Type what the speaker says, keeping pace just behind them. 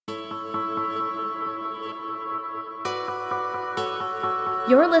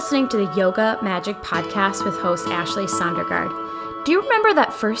You're listening to the Yoga Magic Podcast with host Ashley Sondergaard. Do you remember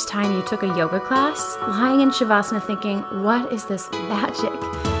that first time you took a yoga class, lying in Shavasana thinking, what is this magic?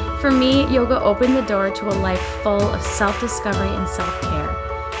 For me, yoga opened the door to a life full of self-discovery and self-care.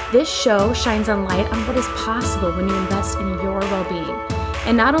 This show shines a light on what is possible when you invest in your well-being.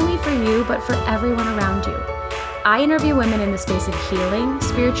 And not only for you, but for everyone around you. I interview women in the space of healing,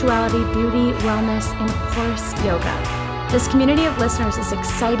 spirituality, beauty, wellness, and of course, yoga. This community of listeners is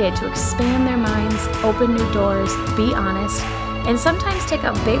excited to expand their minds, open new doors, be honest, and sometimes take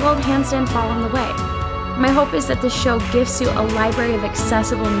a big old handstand fall on the way. My hope is that this show gives you a library of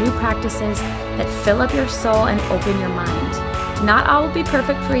accessible new practices that fill up your soul and open your mind. Not all will be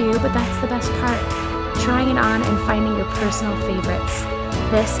perfect for you, but that's the best part. Trying it on and finding your personal favorites.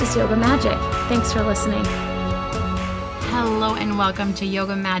 This is Yoga Magic. Thanks for listening. Hello and welcome to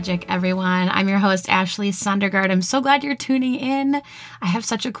Yoga Magic, everyone. I'm your host, Ashley Sondergaard. I'm so glad you're tuning in. I have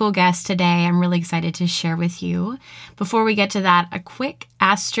such a cool guest today. I'm really excited to share with you. Before we get to that, a quick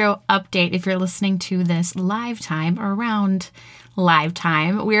astro update if you're listening to this live time or around live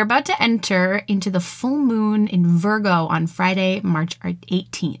time. We're about to enter into the full moon in Virgo on Friday, March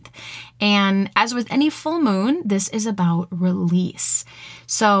 18th. And as with any full moon, this is about release.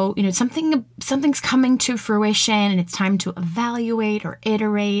 So, something's coming to fruition and it's time to evaluate or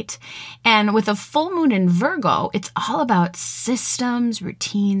iterate. And with a full moon in Virgo, it's all about systems,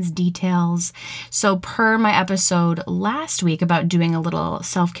 routines, details. So per my episode last week about doing a little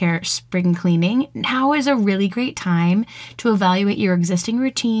self-care spring cleaning, now is a really great time to evaluate your existing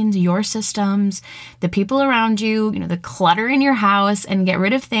routines, your systems, the people around you, the clutter in your house, and get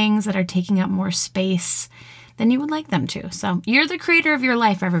rid of things that are taking up more space than you would like them to. So you're the creator of your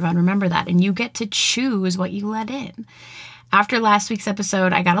life, everyone. Remember that. And you get to choose what you let in. After last week's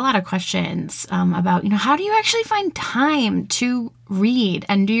episode, I got a lot of questions about, how do you actually find time to read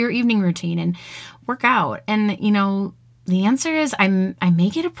and do your evening routine and work out? And, the answer is I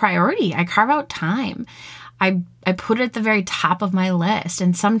make it a priority. I carve out time. I put it at the very top of my list.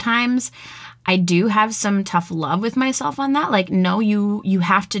 And sometimes I do have some tough love with myself on that. Like, no, you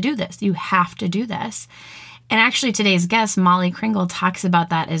have to do this. You have to do this. And actually today's guest, Molly Kringle, talks about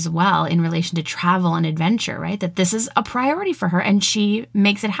that as well in relation to travel and adventure, right? That this is a priority for her and she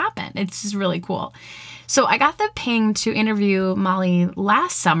makes it happen. It's just really cool. So I got the ping to interview Molly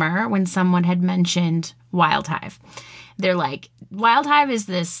last summer when someone had mentioned Wild Hive. They're like, Wild Hive is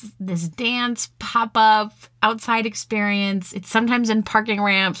this dance pop-up outside experience. It's sometimes in parking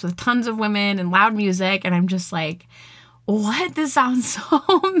ramps with tons of women and loud music. And I'm just like, what? This sounds so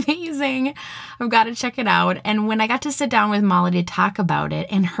amazing. I've got to check it out. And when I got to sit down with Molly to talk about it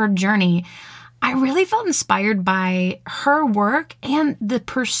and her journey, I really felt inspired by her work and the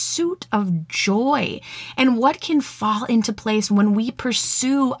pursuit of joy and what can fall into place when we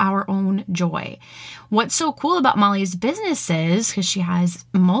pursue our own joy. What's so cool about Molly's businesses, because she has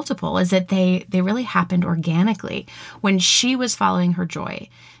multiple, is that they really happened organically when she was following her joy.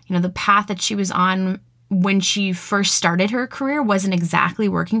 The path that she was on when she first started her career wasn't exactly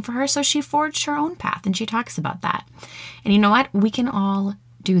working for her, so she forged her own path, and she talks about that. And you know what? We can all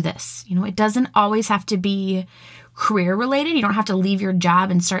do this. It doesn't always have to be career related. You don't have to leave your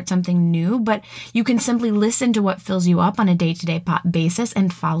job and start something new, but you can simply listen to what fills you up on a day-to-day basis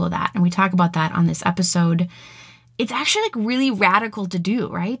and follow that. And we talk about that on this episode. It's actually really radical to do,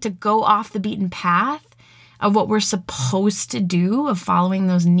 right? To go off the beaten path of what we're supposed to do, of following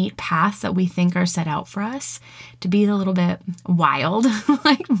those neat paths that we think are set out for us, to be a little bit wild,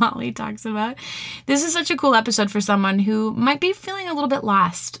 like Molly talks about. This is such a cool episode for someone who might be feeling a little bit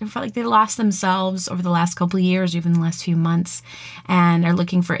lost, or felt like they lost themselves over the last couple of years, or even the last few months, and are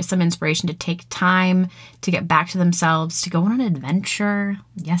looking for some inspiration to take time to get back to themselves, to go on an adventure.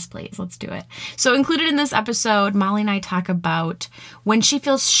 Yes, please, let's do it. So included in this episode, Molly and I talk about when she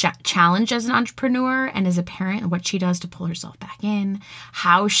feels challenged as an entrepreneur and as a parent, and what she does to pull herself back in,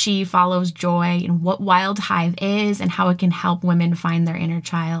 how she follows joy, what Wild Hive is, and how it can help women find their inner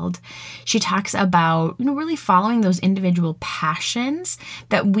child. She talks about, really following those individual passions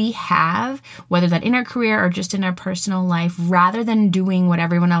that we have, whether that in our career or just in our personal life, rather than doing what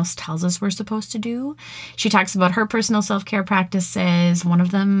everyone else tells us we're supposed to do. She talks about her personal self-care practices. One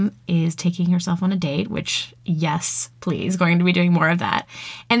of them is taking herself on a date, which, yes, please, going to be doing more of that.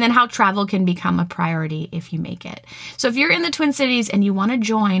 And then how travel can become a priority if you make it. So if you're in the Twin Cities and you want to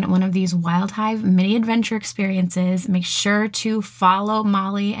join one of these Wild Hive mini adventure experiences, make sure to follow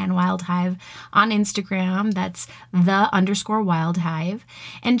Molly and Wild Hive on Instagram. That's _Wild Hive.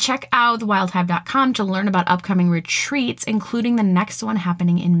 And check out thewildhive.com to learn about upcoming retreats, including the next one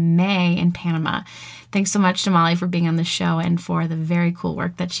happening in May in Panama. Thanks so much to Molly for being on the show and for the very cool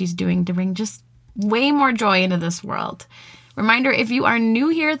work that she's doing to bring just way more joy into this world. Reminder, if you are new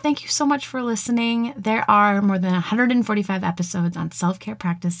here, thank you so much for listening. There are more than 145 episodes on self-care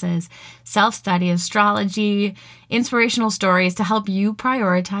practices, self-study, astrology, inspirational stories to help you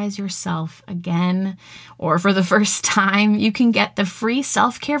prioritize yourself again or for the first time. You can get the free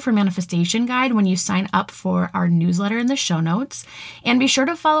Self-Care for Manifestation guide when you sign up for our newsletter in the show notes. And be sure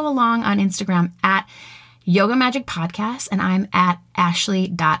to follow along on Instagram at Yoga Magic Podcast, and I'm at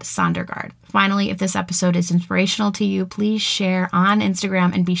ashley.sondergaard. Finally, if this episode is inspirational to you, please share on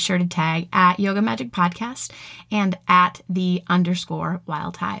Instagram and be sure to tag at Yoga Magic Podcast and at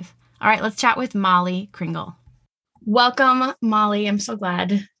 _Wild Hive. All right, let's chat with Molly Kringle. Welcome, Molly. I'm so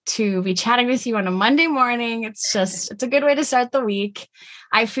glad to be chatting with you on a Monday morning. It's a good way to start the week.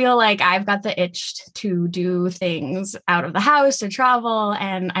 I feel like I've got the itch to do things out of the house or travel,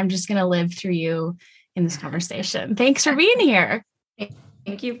 and I'm just going to live through you in this conversation. Thanks for being here.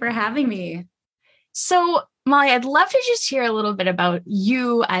 Thank you for having me. So, Molly, I'd love to just hear a little bit about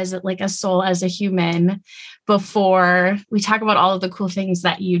you as like a soul, as a human, before we talk about all of the cool things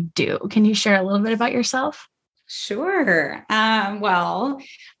that you do. Can you share a little bit about yourself? Sure. Let's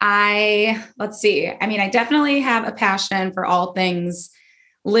see. I mean, I definitely have a passion for all things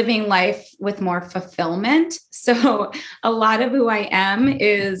living life with more fulfillment. So a lot of who I am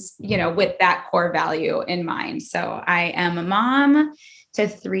is, with that core value in mind. So I am a mom to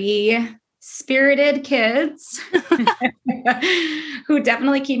 3 spirited kids who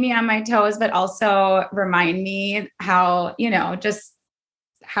definitely keep me on my toes, but also remind me how, just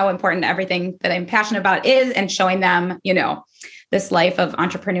how important everything that I'm passionate about is, and showing them, this life of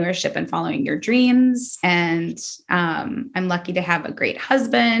entrepreneurship and following your dreams. And I'm lucky to have a great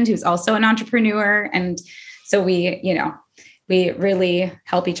husband who's also an entrepreneur. And so we really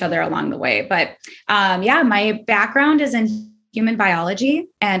help each other along the way. But my background is in human biology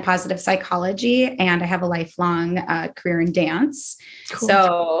and positive psychology, and I have a lifelong career in dance. Cool.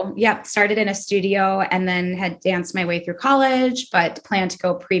 So started in a studio and then had danced my way through college, but planned to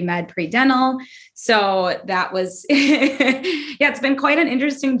go pre-med, pre-dental. So that was, it's been quite an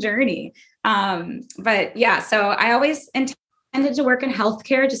interesting journey. So I always intended to work in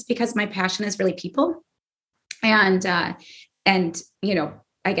healthcare just because my passion is really people. And I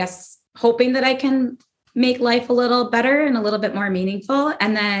guess hoping that I can make life a little better and a little bit more meaningful.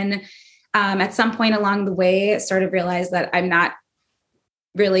 And then at some point along the way, sort of realized that I'm not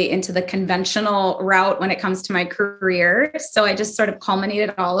really into the conventional route when it comes to my career. So I just sort of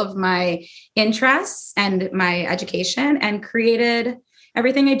culminated all of my interests and my education and created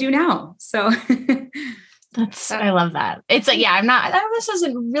everything I do now. So I love that. It's like, this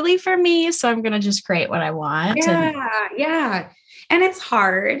isn't really for me. So I'm going to just create what I want. Yeah. And it's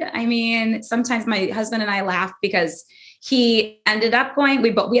hard. I mean, sometimes my husband and I laugh because he ended up going, we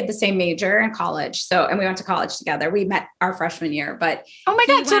had the same major in college. And we went to college together. We met our freshman year, but oh my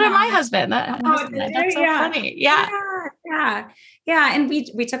God, so did my husband. That's so funny. Yeah. And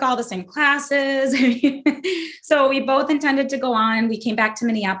we took all the same classes. So we both intended to go on. We came back to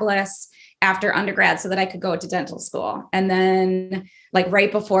Minneapolis after undergrad so that I could go to dental school. And then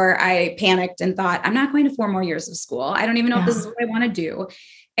right before I panicked and thought, I'm not going to 4 more years of school. I don't even know if this is what I want to do.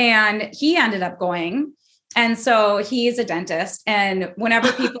 And he ended up going. And so he's a dentist. And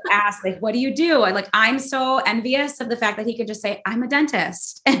whenever people ask, what do you do? I'm so envious of the fact that he could just say, I'm a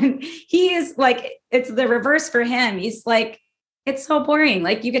dentist. And he is it's the reverse for him. He's it's so boring.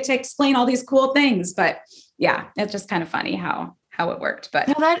 You get to explain all these cool things, but it's just kind of funny how it worked. But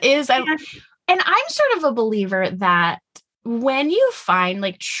no, that is, and I'm sort of a believer that when you find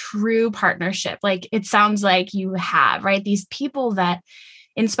true partnership, it sounds like you have, right? These people that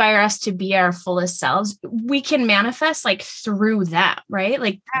inspire us to be our fullest selves, we can manifest through them,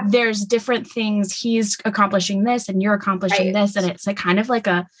 right? There's different things. He's accomplishing this and you're accomplishing this. And it's kind of like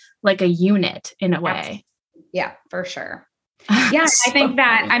a unit in a way. Yeah, for sure. Yeah. I think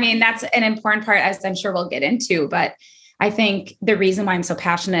that, that's an important part, as I'm sure we'll get into, but I think the reason why I'm so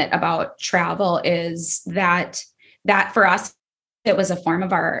passionate about travel is that for us, it was a form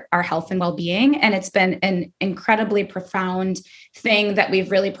of our health and well-being. And it's been an incredibly profound thing that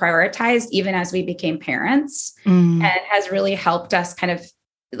we've really prioritized, even as we became parents, and has really helped us kind of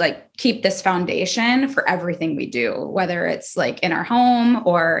like keep this foundation for everything we do, whether it's like in our home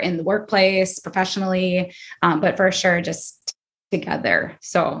or in the workplace, professionally, but for sure, just together.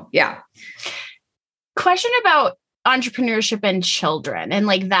 So yeah. Question about entrepreneurship and children and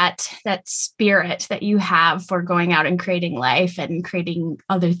like that spirit that you have for going out and creating life and creating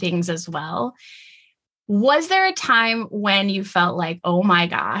other things as well. Was there a time when you felt like, oh my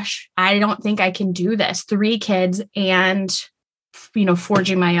gosh, I don't think I can do this? 3 kids and,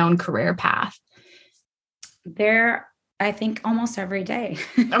 forging my own career path. There, I think almost every day.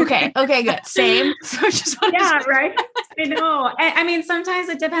 Okay, good. Same. So right. I know. I mean, sometimes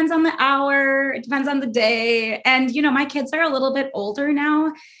it depends on the hour, it depends on the day. And, my kids are a little bit older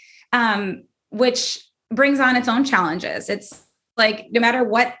now, which brings on its own challenges. It's like, no matter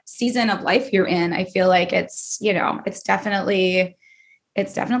what season of life you're in, I feel like it's definitely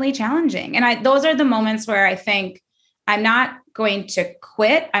challenging. And those are the moments where I think I'm not going to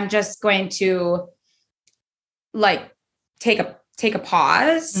quit. I'm just going to like take a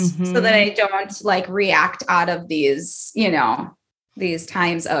pause so that I don't like react out of these, these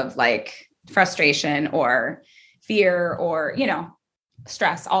times of like frustration or fear or,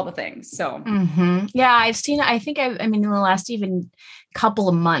 stress, all the things. So, yeah, I mean, in the last even couple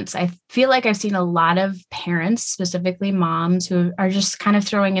of months, I feel like I've seen a lot of parents, specifically moms, who are just kind of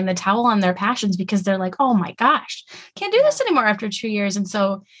throwing in the towel on their passions because they're like, oh my gosh, can't do this anymore after 2 years. And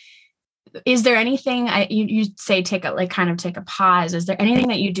so is there anything you say, take a pause? Is there anything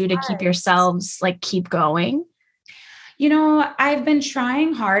that you do to keep yourselves like keep going? I've been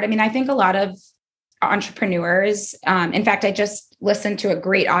trying hard. I mean, I think a lot of entrepreneurs, in fact, I just listened to a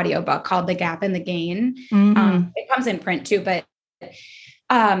great audiobook called The Gap and the Gain. It comes in print too, but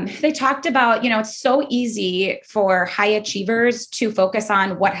they talked about, it's so easy for high achievers to focus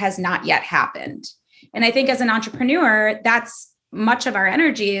on what has not yet happened. And I think as an entrepreneur, that's much of our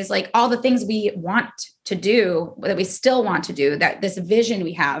energy is like all the things we want to do, that we still want to do, that this vision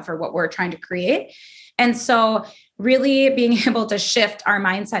we have for what we're trying to create. And so really being able to shift our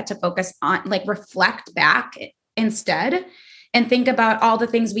mindset to focus on, like, reflect back instead and think about all the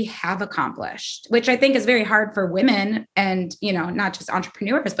things we have accomplished, which I think is very hard for women and, not just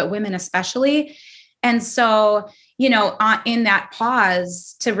entrepreneurs, but women especially. And so, in that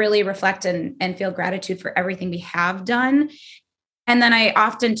pause to really reflect and feel gratitude for everything we have done. And then I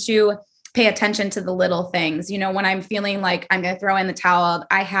often too pay attention to the little things, when I'm feeling like I'm going to throw in the towel,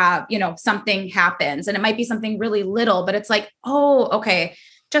 I have, something happens and it might be something really little, but it's like, oh, okay,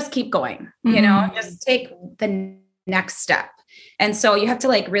 just keep going, just take the next step. And so you have to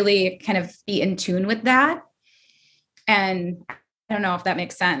like really kind of be in tune with that. And I don't know if that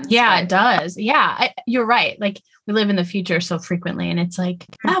makes sense. Yeah, it does. Yeah, you're right. Like we live in the future so frequently and it's like,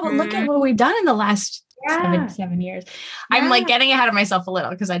 but look at what we've done in the last 7 years. Yeah. I'm like getting ahead of myself a little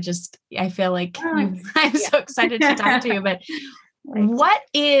because I feel like I'm so excited to talk to you, but what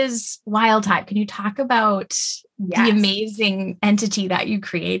is Wild Hive? Can you talk about the amazing entity that you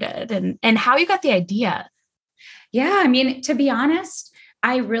created and how you got the idea? Yeah. I mean, to be honest,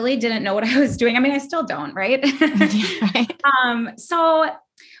 I really didn't know what I was doing. I mean, I still don't, right?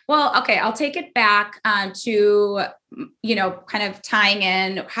 Okay, I'll take it back to, kind of tying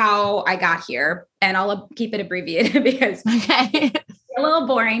in how I got here, and I'll keep it abbreviated because it's a little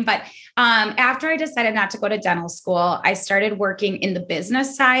boring. But after I decided not to go to dental school, I started working in the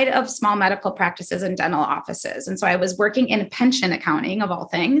business side of small medical practices and dental offices. And so I was working in pension accounting of all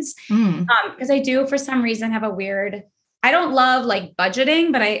things, because I do, for some reason, have I don't love like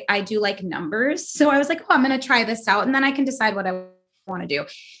budgeting, but I do like numbers. So I was like, I'm going to try this out and then I can decide what I want to do.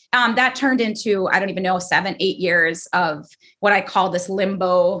 That turned into, I don't even know, 7-8 years of what I call this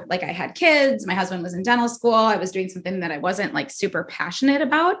limbo. Like I had kids, my husband was in dental school. I was doing something that I wasn't like super passionate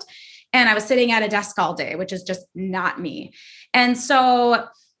about. And I was sitting at a desk all day, which is just not me. And so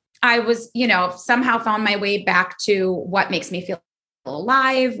I was, somehow found my way back to what makes me feel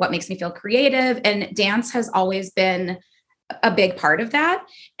alive, what makes me feel creative. And dance has always been a big part of that.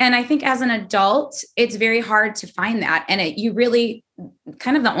 And I think as an adult, it's very hard to find that. And you really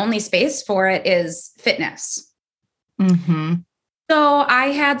kind of the only space for it is fitness. So I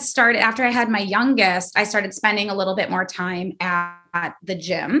had started, after I had my youngest, I started spending a little bit more time at the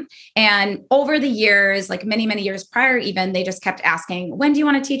gym. And over the years, like many, many years prior, even, they just kept asking, when do you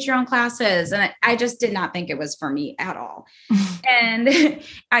want to teach your own classes? And I just did not think it was for me at all. And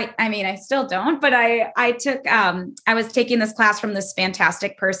I mean, I still don't, but I was taking this class from this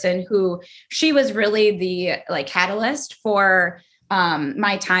fantastic person who, she was really the like catalyst for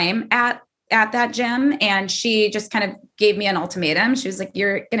my time at at that gym, and she just kind of gave me an ultimatum. She was like,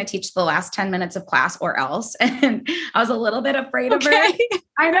 you're going to teach the last 10 minutes of class or else. And I was a little bit afraid of her.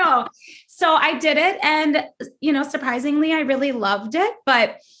 I know. So I did it. And, surprisingly, I really loved it.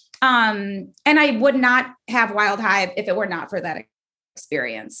 But, and I would not have Wild Hive if it were not for that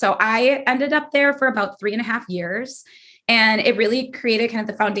experience. So I ended up there for about 3.5 years. And it really created kind of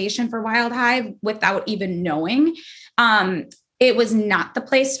the foundation for Wild Hive without even knowing. It was not the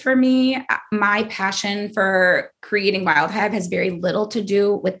place for me. My passion for creating Wild Hive has very little to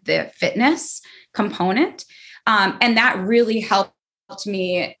do with the fitness component. And that really helped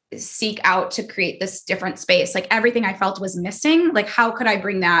me seek out to create this different space. Like everything I felt was missing. Like, how could I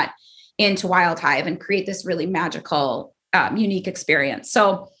bring that into Wild Hive and create this really magical, unique experience?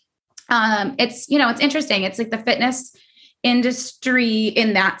 So it's interesting. It's like the fitness industry,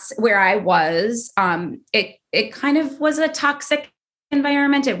 and that's where I was. It kind of was a toxic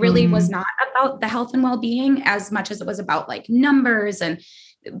environment. It really was not about the health and well-being as much as it was about like numbers and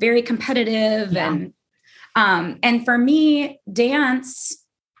very competitive. Yeah. And for me, dance,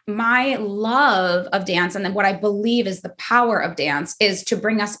 my love of dance, and then what I believe is the power of dance, is to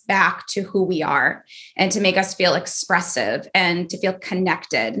bring us back to who we are and to make us feel expressive and to feel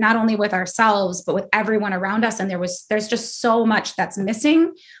connected, not only with ourselves, but with everyone around us. And there's just so much that's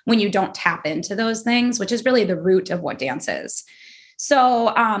missing when you don't tap into those things, which is really the root of what dance is.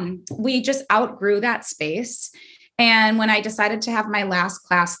 So we just outgrew that space. And when I decided to have my last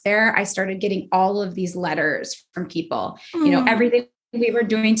class there, I started getting all of these letters from people, everything we were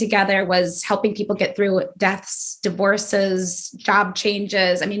doing together was helping people get through deaths, divorces, job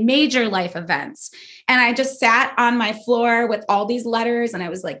changes, major life events. And I just sat on my floor with all these letters and I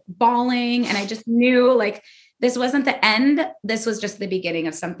was like bawling. And I just knew like, this wasn't the end. This was just the beginning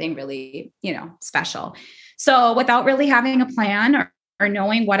of something really, special. So without really having a plan or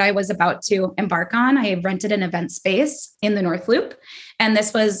knowing what I was about to embark on, I rented an event space in the North Loop. And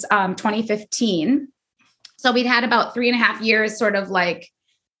this was 2015. So we'd had about 3.5 years sort of like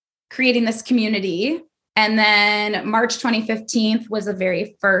creating this community. And then March 2015 was the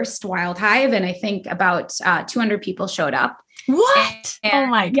very first Wild Hive. And I think about 200 people showed up. What? Oh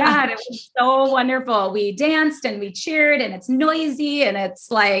my God. Yeah, it was so wonderful. We danced and we cheered, and it's noisy. And it's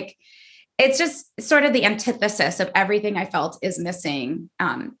just sort of the antithesis of everything I felt is missing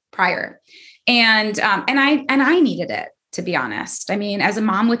prior. And I needed it, to be honest. As a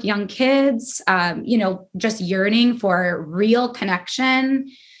mom with young kids, just yearning for real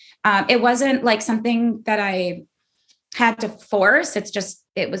connection. It wasn't like something that I had to force.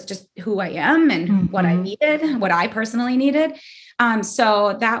 It was just who I am and what I needed, what I personally needed.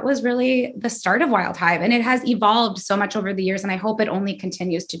 So that was really the start of Wild Hive, and it has evolved so much over the years. And I hope it only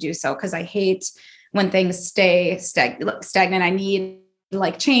continues to do so, because I hate when things stay stagnant. I need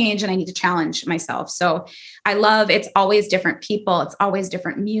like change and I need to challenge myself. So I love, it's always different people. It's always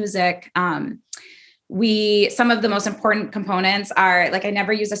different music. Some of the most important components are like, I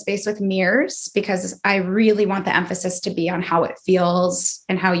never use a space with mirrors, because I really want the emphasis to be on how it feels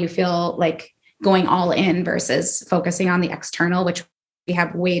and how you feel like going all in versus focusing on the external, which we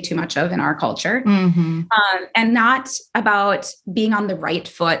have way too much of in our culture. And not about being on the right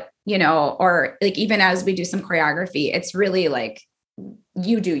foot, or like, even as we do some choreography, it's really like,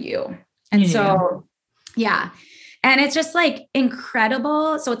 you do you. And yeah. And it's just like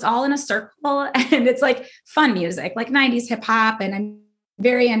incredible. So it's all in a circle, and it's like fun music, like 90s hip hop. And I'm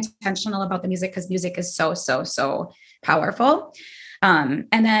very intentional about the music, because music is so, so, so powerful. And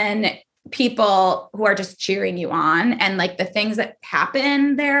then people who are just cheering you on, and like the things that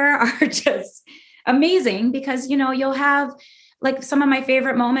happen there are just amazing, because, you'll have like, some of my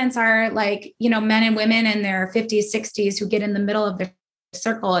favorite moments are like, men and women in their 50s, 60s who get in the middle of their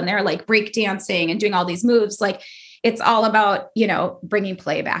circle and they're like break dancing and doing all these moves. Like, it's all about, bringing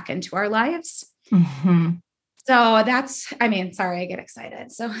play back into our lives. So that's, sorry, I get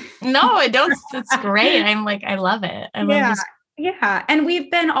excited. So no, I don't. It's great. I'm like, I love it. I love this. Yeah. And we've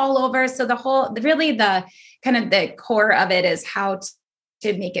been all over. So the kind of the core of it is how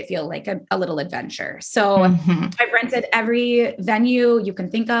to make it feel like a little adventure. So I've rented every venue you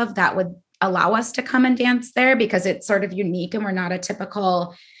can think of that would allow us to come and dance there, because it's sort of unique and we're not a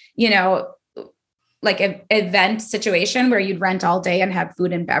typical, like an event situation where you'd rent all day and have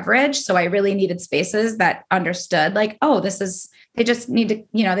food and beverage. So I really needed spaces that understood like, oh, they just need to,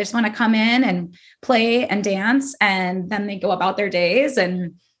 they just want to come in and play and dance, and then they go about their days.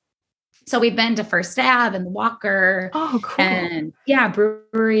 And so we've been to First Ave and Walker. Oh, cool. And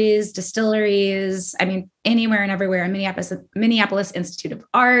breweries, distilleries. Anywhere and everywhere in Minneapolis Institute of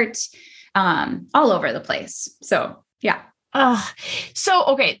Art, all over the place. So yeah. So,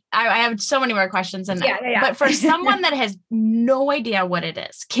 okay. I have so many more questions than that. Yeah. But for someone that has no idea what it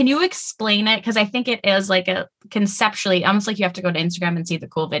is, can you explain it? Because I think it is like a conceptually, almost like you have to go to Instagram and see the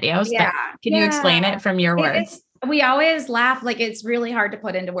cool videos. Yeah. But can you explain it from your words? We always laugh, like it's really hard to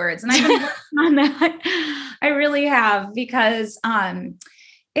put into words. And I've been working on that. I really have, because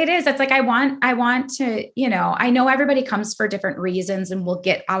it's like, I want to, I know everybody comes for different reasons and will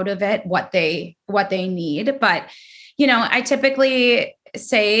get out of it what they need. But, I typically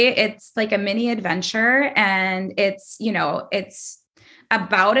say it's like a mini adventure, and it's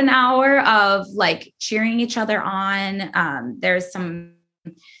about an hour of like cheering each other on. There's some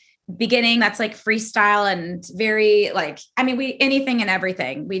beginning that's like freestyle and very like, we anything and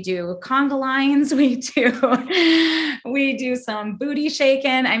everything. We do conga lines, we do some booty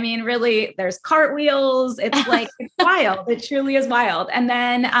shaking. Really, there's cartwheels. It's like, it's wild. It truly is wild. And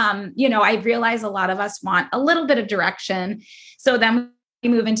then I realize a lot of us want a little bit of direction. So then we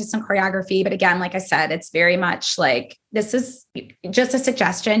move into some choreography. But again, like I said, it's very much like, this is just a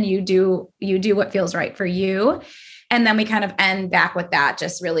suggestion. You do what feels right for you. And then we kind of end back with that,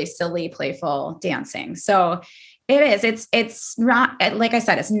 just really silly, playful dancing. So it's not, like I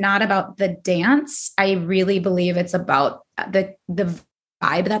said, it's not about the dance. I really believe it's about the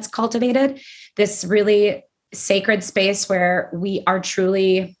vibe that's cultivated, this really sacred space where we are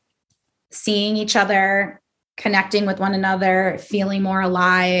truly seeing each other, connecting with one another, feeling more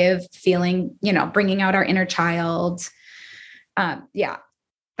alive, bringing out our inner child.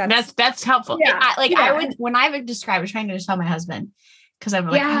 That's helpful. Yeah, I would, when I would describe it, trying to tell my husband, because I'm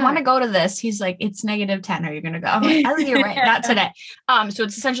like, I want to go to this. He's like, it's -10. Are you going to go? I'm like, oh, you're right. Not today. So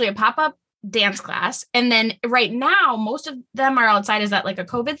it's essentially a pop-up dance class. And then right now, most of them are outside. Is that like a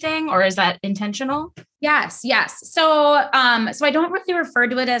COVID thing, or is that intentional? Yes. So I don't really refer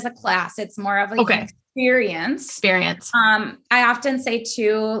to it as a class. It's more of like an experience. I often say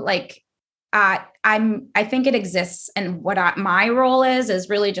too, like, I think it exists. And what my role is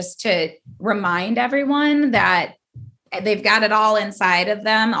really just to remind everyone that they've got it all inside of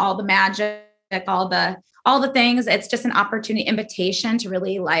them, all the magic, all the things. It's just an opportunity, invitation to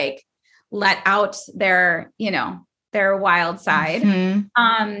really like let out their wild side.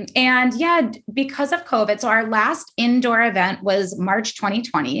 Mm-hmm. And because of COVID. So our last indoor event was March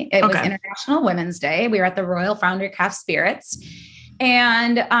 2020. It was International Women's Day. We were at the Royal Founder Craft Spirits.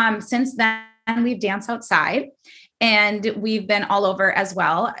 And since then, we've danced outside, and we've been all over as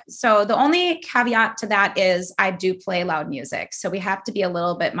well. So the only caveat to that is I do play loud music. So we have to be a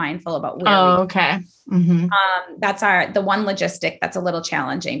little bit mindful about where Mm-hmm. That's the one logistic that's a little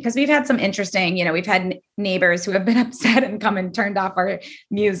challenging, because we've had some interesting, we've had neighbors who have been upset and come and turned off our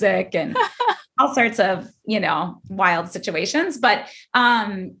music and all sorts of, wild situations. But,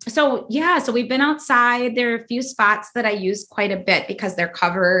 so we've been outside. There are a few spots that I use quite a bit because they're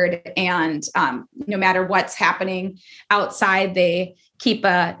covered, and, no matter what's happening outside, they keep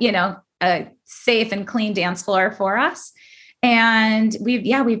a safe and clean dance floor for us. And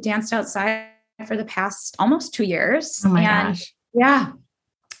we've danced outside for the past almost 2 years. Oh my gosh. Yeah.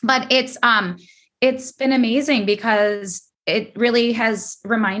 But it's been amazing, because it really has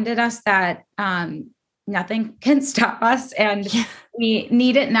reminded us that, nothing can stop us, and we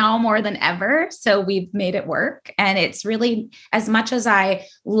need it now more than ever. So we've made it work. And it's really, as much as I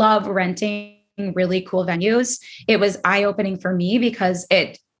love renting really cool venues, it was eye-opening for me, because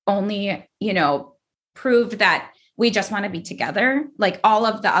it only, proved that we just want to be together. Like all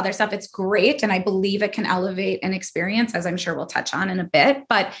of the other stuff, it's great. And I believe it can elevate an experience, as I'm sure we'll touch on in a bit.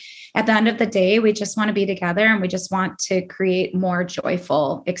 But at the end of the day, we just want to be together, and we just want to create more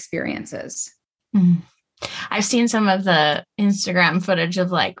joyful experiences. Mm. I've seen some of the Instagram footage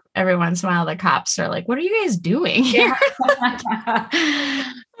of like every once in a while, the cops are like, what are you guys doing here? Yeah.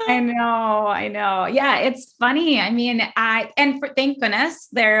 I know. Yeah. It's funny. Thank goodness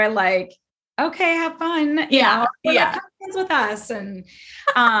they're like, okay, have fun. Yeah. With us. And,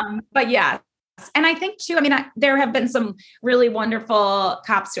 but yeah. And I think too, there have been some really wonderful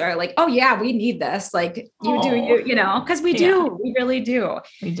cops who are like, oh yeah, we need this. Like cause we do, we really do.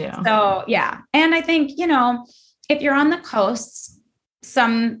 We do. So yeah. And I think, if you're on the coasts,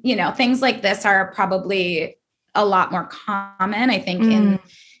 some, things like this are probably a lot more common. I think in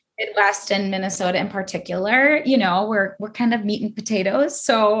Midwest and Minnesota in particular, we're kind of meat and potatoes.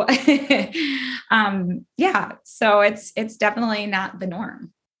 So, so it's definitely not the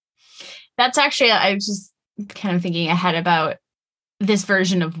norm. That's actually, I was just kind of thinking ahead about this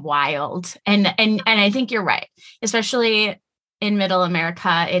version of wild. And I think you're right, especially in middle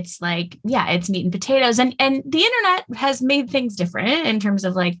America. It's like, it's meat and potatoes, and the internet has made things different in terms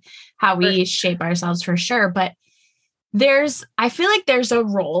of like how we shape ourselves for sure. But I feel like there's a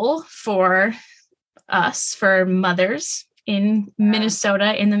role for us, for mothers in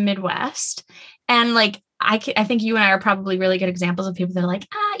Minnesota, in the Midwest. And like, I think you and I are probably really good examples of people that are like,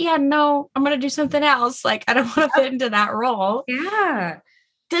 yeah, no, I'm going to do something else. Like, I don't want to fit into that role. Yeah.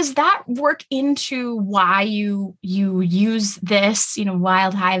 Does that work into why you use this,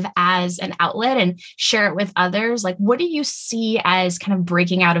 Wild Hive as an outlet and share it with others? Like, what do you see as kind of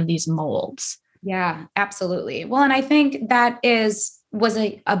breaking out of these molds? Yeah, absolutely. Well, and I think that was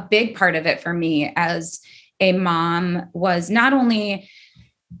a big part of it for me as a mom, was not only,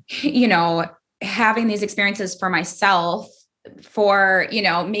 having these experiences for myself, for,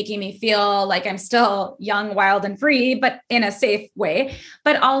 making me feel like I'm still young, wild, and free, but in a safe way.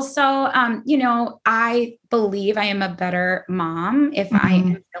 But also, I believe I am a better mom if I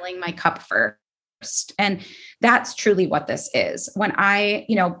am filling my cup first. And that's truly what this is. When I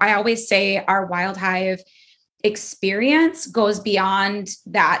always say our Wild Hive experience goes beyond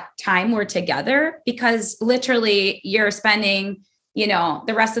that time we're together, because literally you're spending,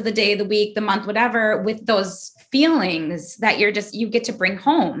 the rest of the day, the week, the month, whatever, with those feelings that you get to bring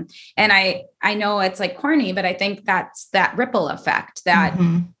home. And I know it's like corny, but I think that's that ripple effect that,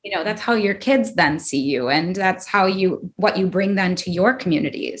 that's how your kids then see you. And that's what you bring then to your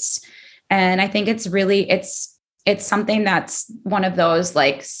communities. And I think it's really, it's something that's one of those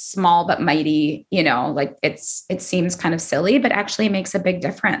like small but mighty, like it seems kind of silly, but actually makes a big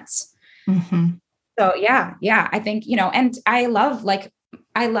difference. So yeah, I think, and I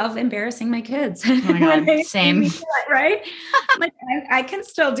love embarrassing my kids. Oh my God, same. Right? Like I can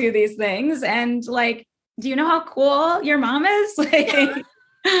still do these things. And like, do you know how cool your mom is? Like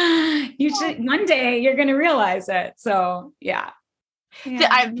you should, one day you're going to realize it. So yeah.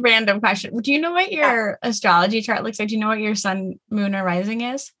 Random question. Do you know what your astrology chart looks like? Do you know what your sun, moon, or rising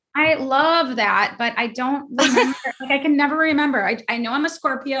is? I love that, but I don't remember. Like I can never remember. I know I'm a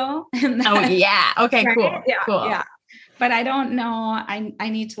Scorpio. Oh yeah. Okay, right? Cool. Yeah, cool. Yeah. But I don't know. I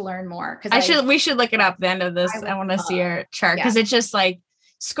need to learn more, because we should look it up at the end of this. I want to see your chart, because it's just like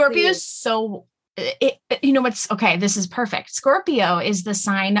Scorpio is so okay, this is perfect. Scorpio is the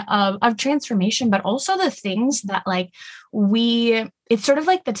sign of transformation, but also the things that like it's sort of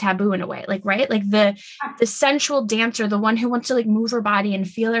like the taboo in a way, like, right? Like the sensual dancer, the one who wants to like move her body and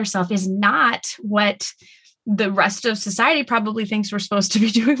feel herself, is not what the rest of society probably thinks we're supposed to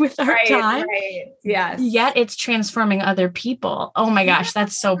be doing with our time. Right. Yes. Yet it's transforming other people. Oh my gosh,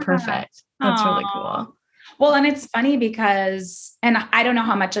 that's so perfect. That's really cool. Well, and it's funny because, and I don't know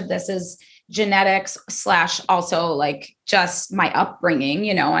how much of this is genetics / also like just my upbringing,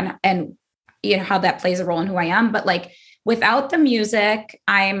 and how that plays a role in who I am. But like without the music,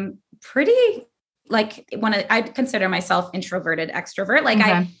 I'm pretty like I consider myself introverted extrovert. Like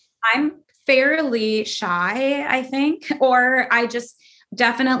I'm fairly shy, I think, or I just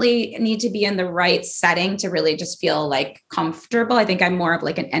definitely need to be in the right setting to really just feel like comfortable. I think I'm more of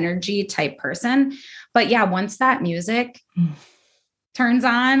like an energy type person. But yeah, once that music turns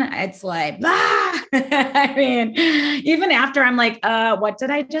on, it's like, I mean, even after I'm like, what did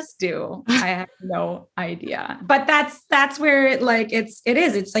I just do? I have no idea. But that's where like, it's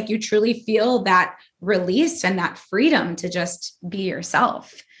like you truly feel that release and that freedom to just be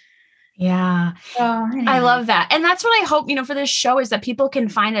yourself. Yeah. Anyway. I love that. And that's what I hope, for this show, is that people can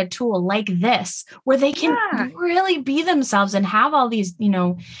find a tool like this where they can really be themselves and have all these,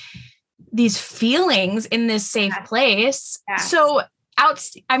 these feelings in this safe place. Yes. So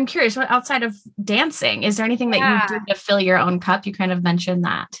I'm curious, what outside of dancing, is there anything that you do to fill your own cup? You kind of mentioned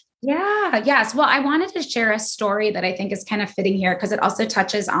that. Yeah. Yes. Well, I wanted to share a story that I think is kind of fitting here, because it also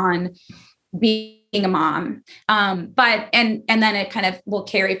touches on being a mom. But then it kind of will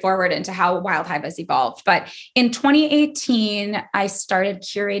carry forward into how Wild Hive has evolved. But in 2018, I started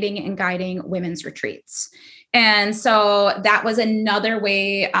curating and guiding women's retreats. And so that was another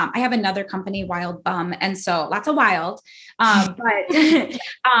way. I have another company, Wild Bum. And so lots of wild.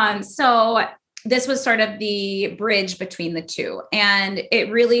 So this was sort of the bridge between the two. And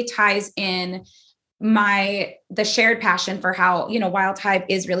it really ties in the shared passion for how, Wild Hive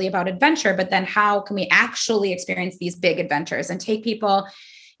is really about adventure, but then how can we actually experience these big adventures and take people,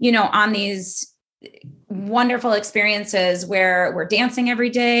 on these wonderful experiences where we're dancing every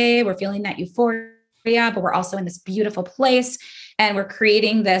day, we're feeling that euphoria, but we're also in this beautiful place, and we're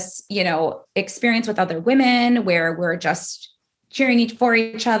creating this, experience with other women where we're just cheering for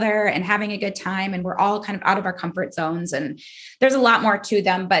each other and having a good time. And we're all kind of out of our comfort zones. And there's a lot more to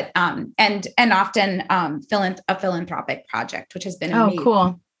them, but, and often, a philanthropic project, which has been amazing.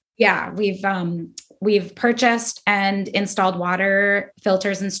 Cool. Yeah. We've, we've purchased and installed water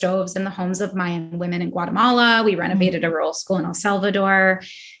filters and stoves in the homes of Mayan women in Guatemala. We renovated a rural school in El Salvador.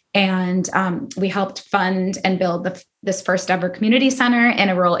 And we helped fund and build this first ever community center in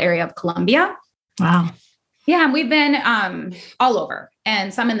a rural area of Colombia. Wow. Yeah, we've been all over,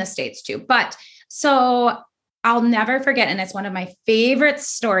 and some in the States too. But so I'll never forget, and it's one of my favorite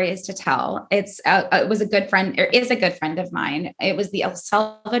stories to tell. It was a good friend, or is a good friend of mine. It was the El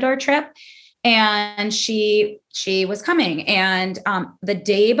Salvador trip, and she was coming. And the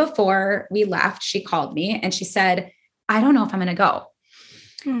day before we left, she called me and she said, "I don't know if I'm going to go."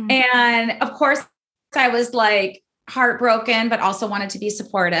 And of course, I was like heartbroken, but also wanted to be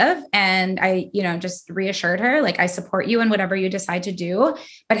supportive. And I, just reassured her, like, I support you in whatever you decide to do.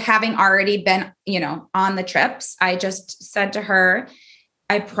 But having already been, on the trips, I just said to her,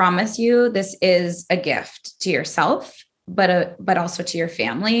 I promise you, this is a gift to yourself, but also to your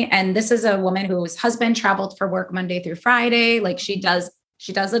family. And this is a woman whose husband traveled for work Monday through Friday. Like she does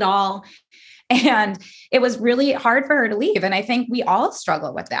it all. And it was really hard for her to leave. And I think we all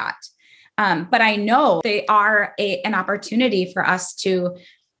struggle with that. But I know they are an opportunity for us to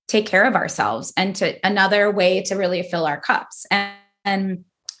take care of ourselves and to another way to really fill our cups. And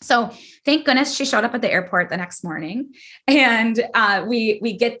so thank goodness she showed up at the airport the next morning, and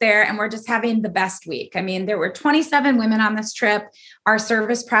we get there and we're just having the best week. I mean, there were 27 women on this trip. Our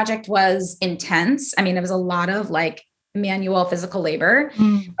service project was intense. I mean, it was a lot of like manual physical labor,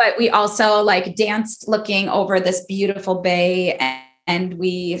 but we also like danced looking over this beautiful bay, and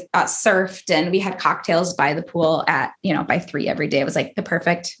we surfed, and we had cocktails by the pool at, by 3 every day. It was like the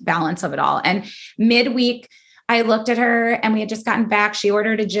perfect balance of it all. And midweek, I looked at her and we had just gotten back. She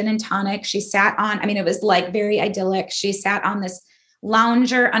ordered a gin and tonic. She sat on, it was like very idyllic. She sat on this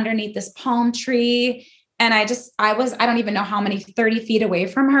lounger underneath this palm tree. And I don't even know how many, 30 feet away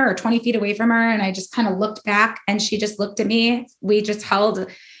from her or 20 feet away from her. And I just kind of looked back and she just looked at me. We just held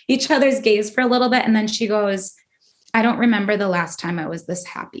each other's gaze for a little bit. And then she goes, I don't remember the last time I was this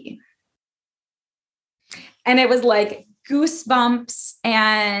happy. And it was like goosebumps.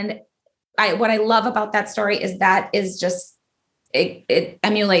 And what I love about that story is that is just, it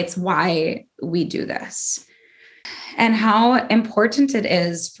emulates why we do this and how important it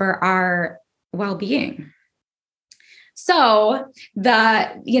is for our well-being. So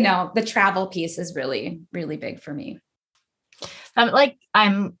the travel piece is really, really big for me.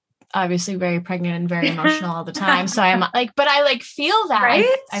 I'm obviously very pregnant and very emotional all the time. So I'm like, but I like feel that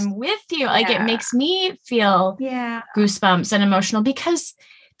right? I'm with you. Like it makes me feel goosebumps and emotional because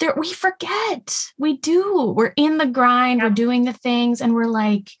we forget. We do. We're in the grind. We're doing the things and we're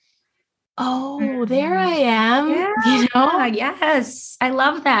like, oh, there I am. Yeah. Yes. I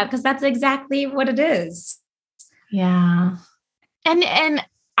love that because that's exactly what it is. Yeah. And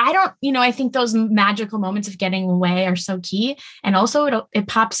I don't, I think those magical moments of getting away are so key. And also it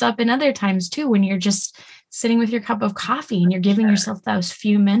pops up in other times too, when you're just sitting with your cup of coffee and you're giving yourself those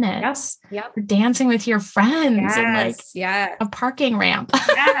few minutes. Yes. Yep. You're dancing with your friends and like a parking ramp.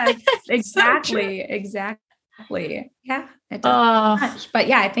 Yes, exactly. So exactly. Yeah. It does much. But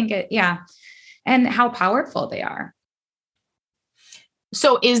I think and how powerful they are.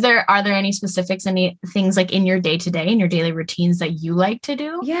 So are there any specifics, any things like in your day-to-day, in your daily routines that you like to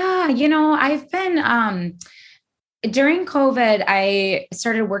do? Yeah. I've been, during COVID, I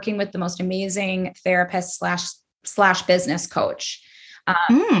started working with the most amazing therapist slash business coach.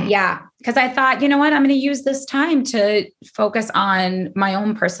 Because I thought, you know what, I'm going to use this time to focus on my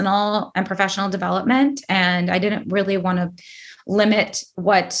own personal and professional development. And I didn't really want to limit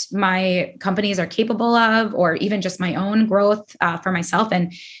what my companies are capable of, or even just my own growth for myself.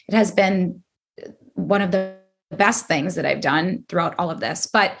 And it has been one of the best things that I've done throughout all of this.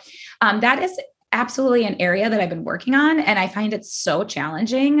 But that is absolutely an area that I've been working on. And I find it so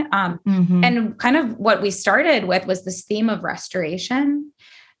challenging. And kind of what we started with was this theme of restoration.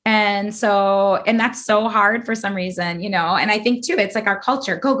 And that's so hard for some reason, and I think too, it's like our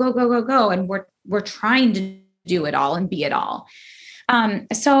culture, go, go, go, go, go. And we're trying to do it all and be it all. I'm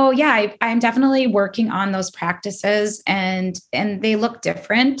definitely working on those practices and they look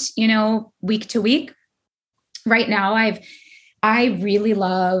different, week to week. Right now, I really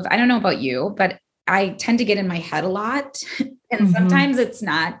love, I don't know about you, but I tend to get in my head a lot and sometimes it's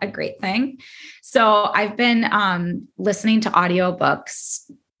not a great thing. So I've been listening to audiobooks.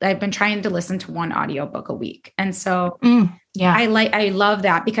 I've been trying to listen to one audiobook a week. And so I love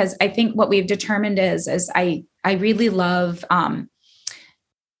that because I think what we've determined is I really love I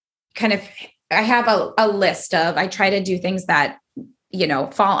have a list of, I try to do things that,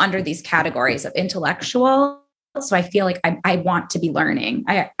 fall under these categories of intellectual, So I feel like I want to be learning.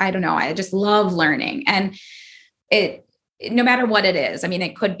 I don't know. I just love learning. And no matter what it is, I mean,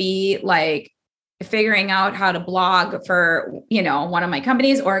 it could be like figuring out how to blog for, one of my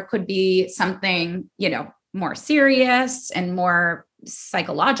companies, or it could be something, more serious and more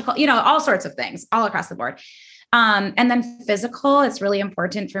psychological, all sorts of things all across the board. And then physical, it's really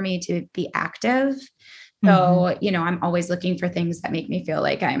important for me to be active. So, I'm always looking for things that make me feel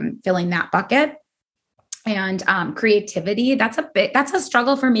like I'm filling that bucket. And creativity, that's a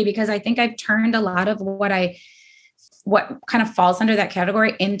struggle for me, because I think I've turned a lot of what kind of falls under that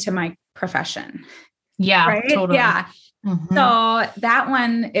category into my profession. Yeah, right? Totally. Yeah. Mm-hmm. So that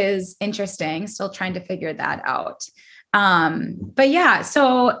one is interesting. Still trying to figure that out. But yeah,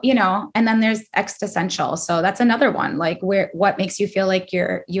 so, and then there's existential. So that's another one, like what makes you feel like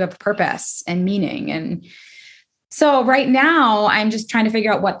you have purpose and meaning. And so right now I'm just trying to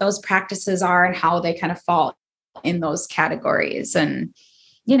figure out what those practices are and how they kind of fall in those categories. And,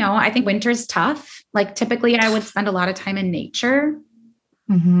 I think winter's tough. Like typically I would spend a lot of time in nature.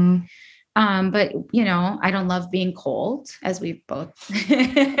 Mm-hmm. But I don't love being cold, as we both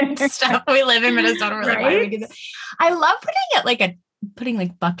we live in Minnesota. We're like, why do we do that? I love putting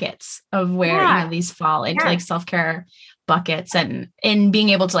like buckets of where these fall into like self-care buckets, and being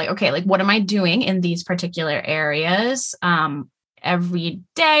able to like, okay, like what am I doing in these particular areas every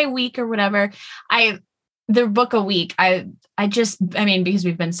day, week, or whatever. The book a week, because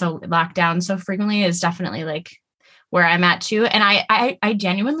we've been so locked down so frequently, is definitely like where I'm at too. And I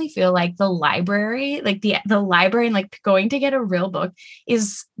genuinely feel like the library, like the library, and like going to get a real book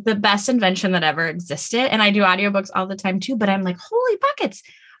is the best invention that ever existed. And I do audiobooks all the time too, but I'm like, holy buckets.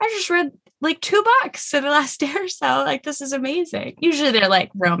 I just read like 2 books in the last day or so. Like, this is amazing. Usually they're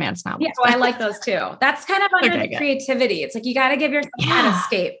like romance novels. Yeah, well, I like those too. That's kind of under the creativity. It's like, you got to give yourself that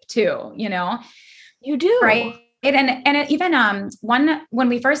escape too, You do. Right. Even when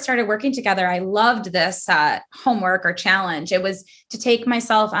we first started working together, I loved this homework or challenge. It was to take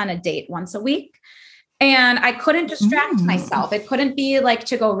myself on a date once a week. And I couldn't distract myself. It couldn't be like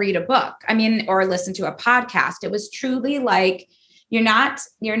to go read a book, or listen to a podcast. It was truly like, you're not,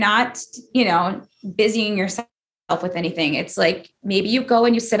 busying yourself with anything. It's like, maybe you go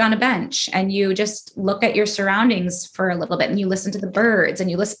and you sit on a bench and you just look at your surroundings for a little bit, and you listen to the birds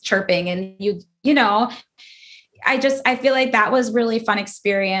and you listen chirping, and I feel like that was really fun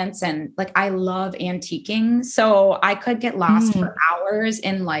experience. And like, I love antiquing. So I could get lost for hours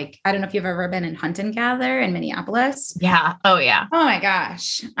in like, I don't know if you've ever been in Hunt and Gather in Minneapolis. Yeah. Oh yeah. Oh my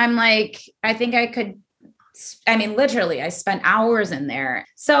gosh. I'm like, I think I could, literally I spent hours in there.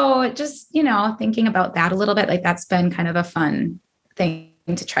 So just, thinking about that a little bit, like that's been kind of a fun thing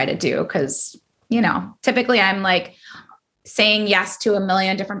to try to do. Cause, typically I'm like, saying yes to a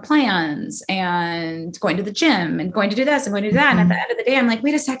million different plans and going to the gym and going to do this and going to do that. And at the end of the day, I'm like,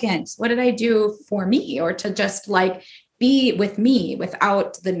 wait a second, what did I do for me? Or to just like be with me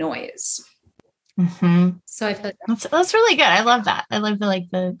without the noise. Mm-hmm. So I feel like that's really good. I love that. I love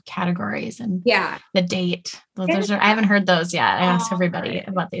the categories and the date. Those are, I haven't heard those yet. I asked everybody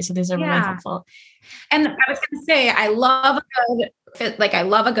about these. So these are really helpful. And I was going to say, I love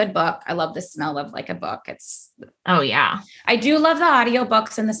a good book. I love the smell of like a book. I do love the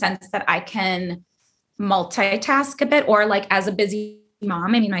audiobooks in the sense that I can multitask a bit, or like as a busy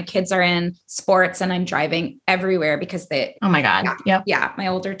mom, my kids are in sports and I'm driving everywhere because oh my God. Yeah. My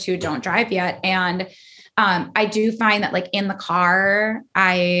older 2 don't drive yet. And I do find that like in the car,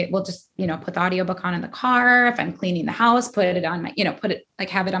 I will just, put the audiobook on in the car. If I'm cleaning the house, put it on my,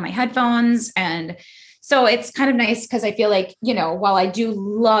 have it on my headphones. And so it's kind of nice because I feel like, while I do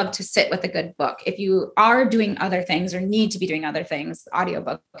love to sit with a good book, if you are doing other things or need to be doing other things, the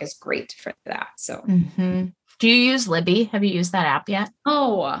audiobook is great for that. So. Do you use Libby? Have you used that app yet?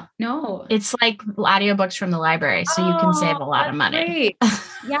 Oh, no. It's like audiobooks from the library, so you can save a lot of money.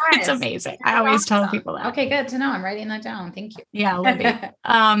 Yes. It's amazing. I always tell people that. Okay, good to know. I'm writing that down. Thank you. Yeah, Libby.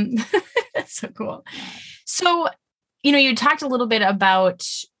 That's so cool. So, you talked a little bit about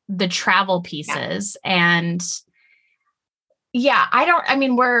the travel pieces and this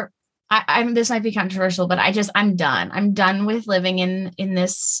might be controversial, but I'm done. I'm done with living in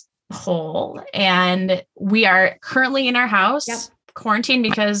this hole, and we are currently in our house quarantined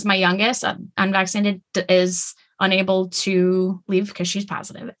because my youngest unvaccinated is unable to leave because she's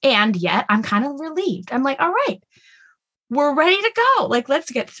positive. And yet I'm kind of relieved. I'm like, all right, we're ready to go. Like,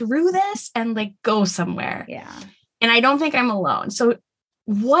 let's get through this and like go somewhere. Yeah. And I don't think I'm alone. So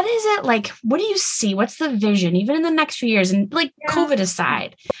what is it like? What do you see? What's the vision, even in the next few years, and like COVID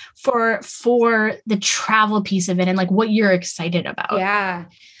aside, for the travel piece of it, and like what you're excited about? Yeah.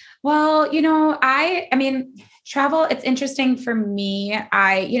 Well, I mean, travel, it's interesting for me.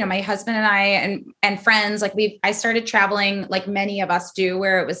 My husband and I and friends, like I started traveling like many of us do,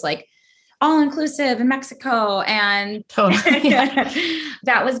 where it was like all inclusive in Mexico. And totally.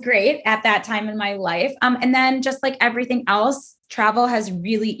 that was great at that time in my life. And then just like everything else, travel has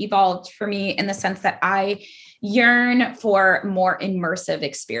really evolved for me in the sense that I yearn for more immersive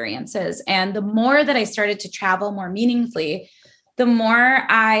experiences. And the more that I started to travel more meaningfully, the more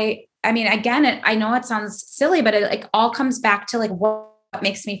I mean, again, I know it sounds silly, but it like all comes back to like what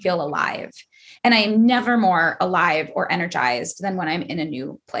makes me feel alive. And I am never more alive or energized than when I'm in a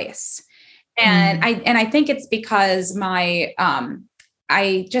new place. And I think it's because I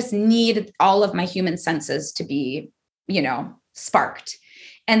just need all of my human senses to be, sparked.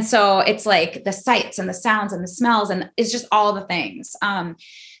 And so it's like the sights and the sounds and the smells, and it's just all the things.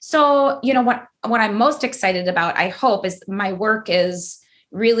 So, what I'm most excited about, I hope, is my work is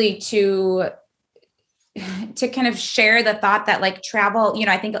really to kind of share the thought that like travel,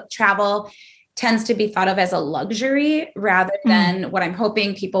 I think travel tends to be thought of as a luxury rather than what I'm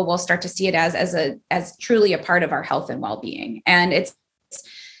hoping people will start to see it as truly a part of our health and well-being. And it's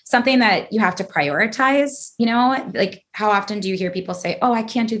something that you have to prioritize, like how often do you hear people say, oh, I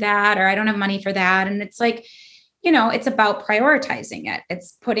can't do that, or I don't have money for that. And it's like, it's about prioritizing it.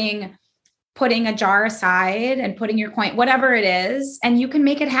 It's putting a jar aside and putting your coin, whatever it is, and you can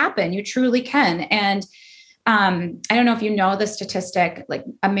make it happen. You truly can. And I don't know if you know the statistic, like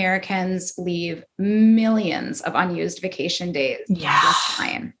Americans leave millions of unused vacation days. Yeah.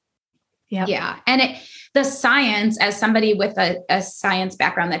 Yep. Yeah. And the science, as somebody with a science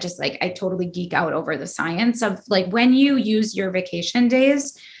background that just like, I totally geek out over the science of like, when you use your vacation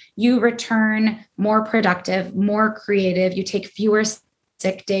days, you return more productive, more creative, you take fewer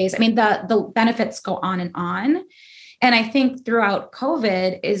sick days. I mean, the benefits go on and on. And I think throughout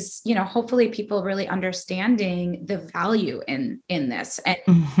COVID is, hopefully people really understanding the value in this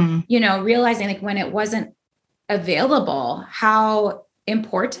and, realizing like when it wasn't available, how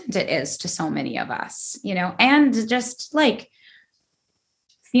important it is to so many of us, and just like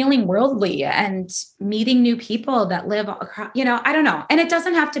feeling worldly and meeting new people that live across, I don't know. And it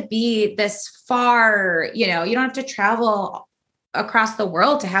doesn't have to be this far, you don't have to travel across the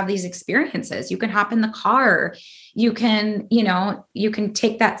world to have these experiences. You can hop in the car. You can, you can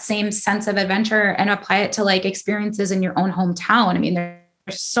take that same sense of adventure and apply it to like experiences in your own hometown. I mean,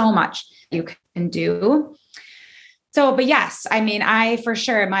 there's so much you can do. So, but yes, I mean, for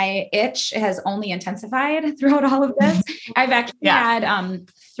sure, my itch has only intensified throughout all of this. I've actually had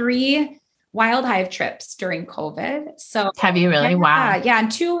 3 Wild Hive trips during COVID. So have you really? Wow. Yeah. And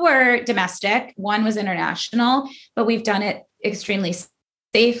 2 were domestic. 1 was international, but we've done it extremely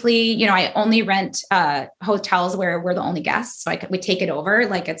safely. I only rent hotels where we're the only guests. So we take it over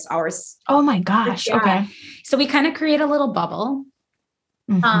like it's ours. Oh my gosh. Yeah. Okay. So we kind of create a little bubble.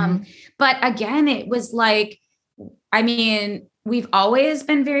 But again, it was like, I mean, we've always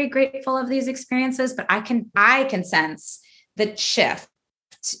been very grateful of these experiences, but I can sense the shift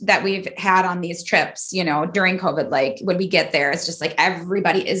that we've had on these trips, during COVID. Like when we get there, it's just like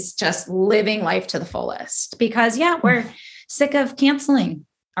everybody is just living life to the fullest because we're sick of canceling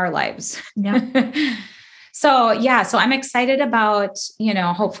our lives. Yeah. So I'm excited about,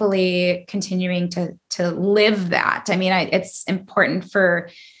 hopefully continuing to live that. I mean, it's important for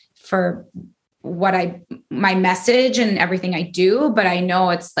what my message and everything I do, but I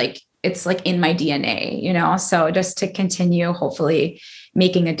know it's like in my DNA, so just to continue hopefully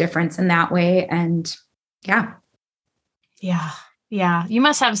making a difference in that way. And yeah. You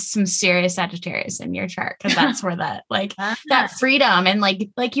must have some serious Sagittarius in your chart. Cause that's where that, like that freedom and like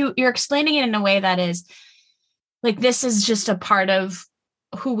you're explaining it in a way that is like, this is just a part of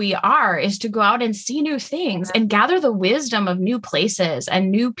who we are, is to go out and see new things and gather the wisdom of new places and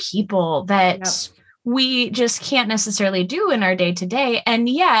new people that we just can't necessarily do in our day to day. And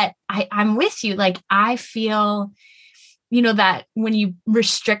yet I'm with you. Like, I feel, that when you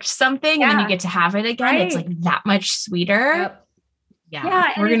restrict something and then you get to have it again, it's like that much sweeter.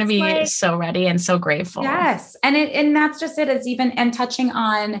 Yeah. We're going to be so ready and so grateful. Yes. And that's just it. It's even, and touching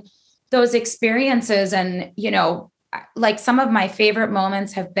on those experiences and, like some of my favorite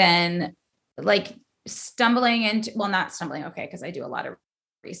moments have been like stumbling into, well, not stumbling. Okay. Cause I do a lot of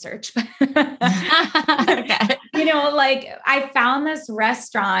research, but okay. Like I found this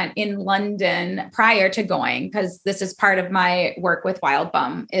restaurant in London prior to going, because this is part of my work with Wild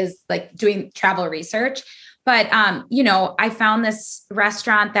Bum is like doing travel research. But, I found this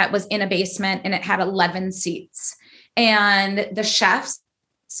restaurant that was in a basement and it had 11 seats, and the chefs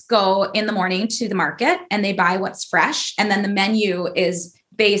go in the morning to the market and they buy what's fresh. And then the menu is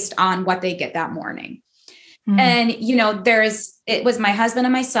based on what they get that morning. And, it was my husband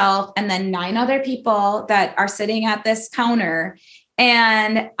and myself, and then 9 other people that are sitting at this counter.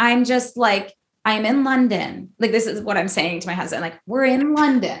 And I'm just like, I'm in London. Like, this is what I'm saying to my husband. Like, we're in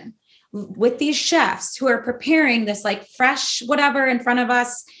London with these chefs who are preparing this like fresh whatever in front of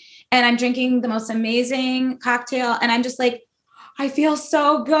us. And I'm drinking the most amazing cocktail. And I'm just like, I feel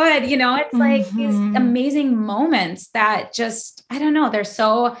so good. It's like these amazing moments that just, I don't know. They're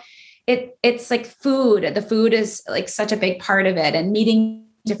so, it's like food. The food is like such a big part of it, and meeting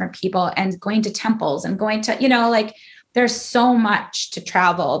different people and going to temples and going to, like there's so much to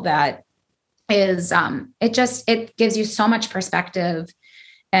travel that is, it gives you so much perspective.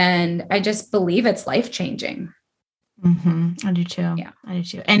 And I just believe it's life-changing. I do too. Yeah, I do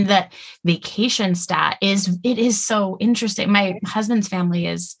too. And the vacation stat is so interesting. My husband's family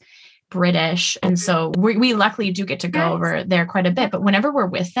is British. And so we luckily do get to go over there quite a bit, but whenever we're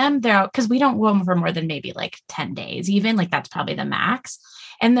with them, because we don't go for more than maybe like 10 days, even like that's probably the max.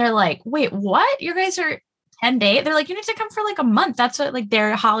 And they're like, wait, what? You guys are 10 days? They're like, you need to come for like a month. That's what like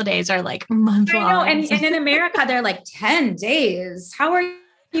their holidays are like month long. I know. And in America, they're like 10 days. How are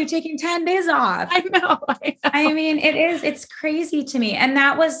you taking 10 days off? I know. I mean, it's crazy to me. And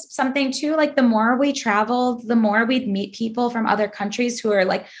that was something too, like the more we traveled, the more we'd meet people from other countries who are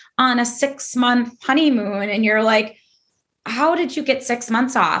like on a 6-month honeymoon. And you're like, how did you get 6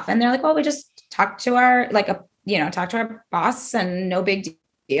 months off? And they're like, well, we just talked to our, talk to our boss and no big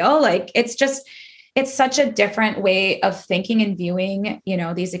deal. Like, it's such a different way of thinking and viewing,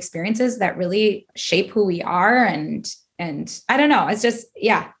 these experiences that really shape who we are. And I don't know, it's just,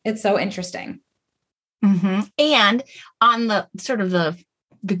 it's so interesting. And on the sort of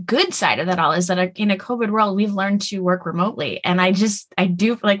the good side of that all is that in a COVID world, we've learned to work remotely. And I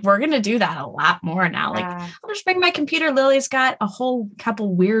do like, we're going to do that a lot more now. Like, I'll just bring my computer. Lily's got a whole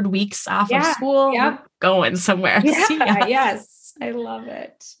couple weird weeks off of school. Yep. Going somewhere. Yeah, yes. I love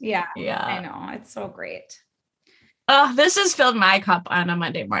it. Yeah. Yeah. I know. It's so great. Oh, this has filled my cup on a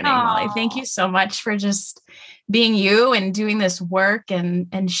Monday morning, Molly. Thank you so much for just being you and doing this work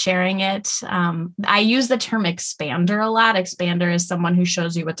and sharing it. I use the term expander a lot. Expander is someone who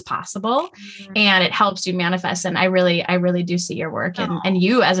shows you what's possible and it helps you manifest. And I really do see your work and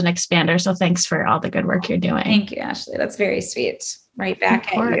you as an expander. So thanks for all the good work you're doing. Thank you, Ashley. That's very sweet. Right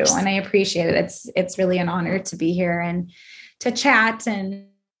back at you. And I appreciate it. It's really an honor to be here and to chat and,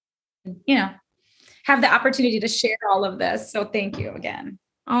 have the opportunity to share all of this. So thank you again.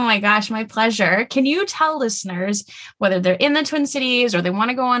 Oh my gosh, my pleasure. Can you tell listeners whether they're in the Twin Cities or they want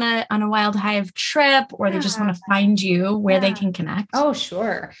to go on a Wild Hive trip or they just want to find you where they can connect? Oh,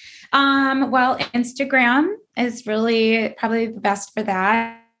 sure. Well, Instagram is really probably the best for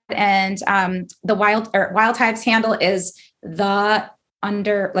that. And the Wild Hive's handle is the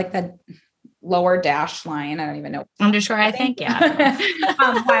lower dash line. I don't even know. Underscore, I think. Yeah.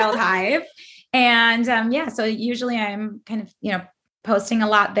 Wild Hive. And so usually I'm kind of, posting a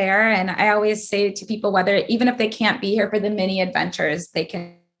lot there. And I always say to people, even if they can't be here for the mini adventures, they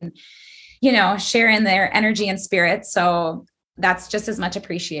can, share in their energy and spirit. So that's just as much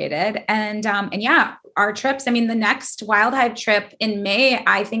appreciated. And our trips, the next Wild Hive trip in May,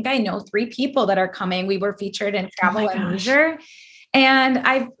 I think I know 3 people that are coming. We were featured in Travel and Leisure. And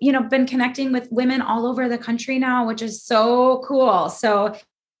I've, been connecting with women all over the country now, which is so cool. So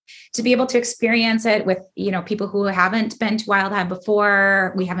to be able to experience it with, people who haven't been to Wild Hive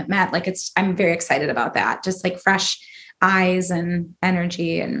before, we haven't met, I'm very excited about that. Just like fresh eyes and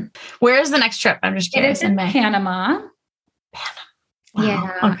energy. And where is the next trip? I'm just curious. It is in Panama. Wow.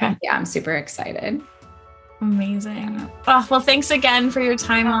 Yeah. Okay. Yeah. I'm super excited. Amazing. Yeah. Oh, well, thanks again for your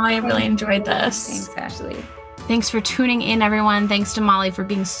time, Molly. I really enjoyed this. Thanks, Ashley. Thanks for tuning in, everyone. Thanks to Molly for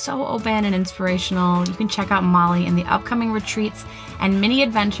being so open and inspirational. You can check out Molly in the upcoming retreats and mini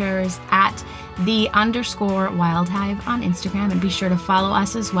adventures at _Wild Hive on Instagram. And be sure to follow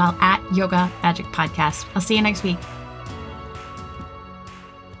us as well at Yoga Magic Podcast. I'll see you next week.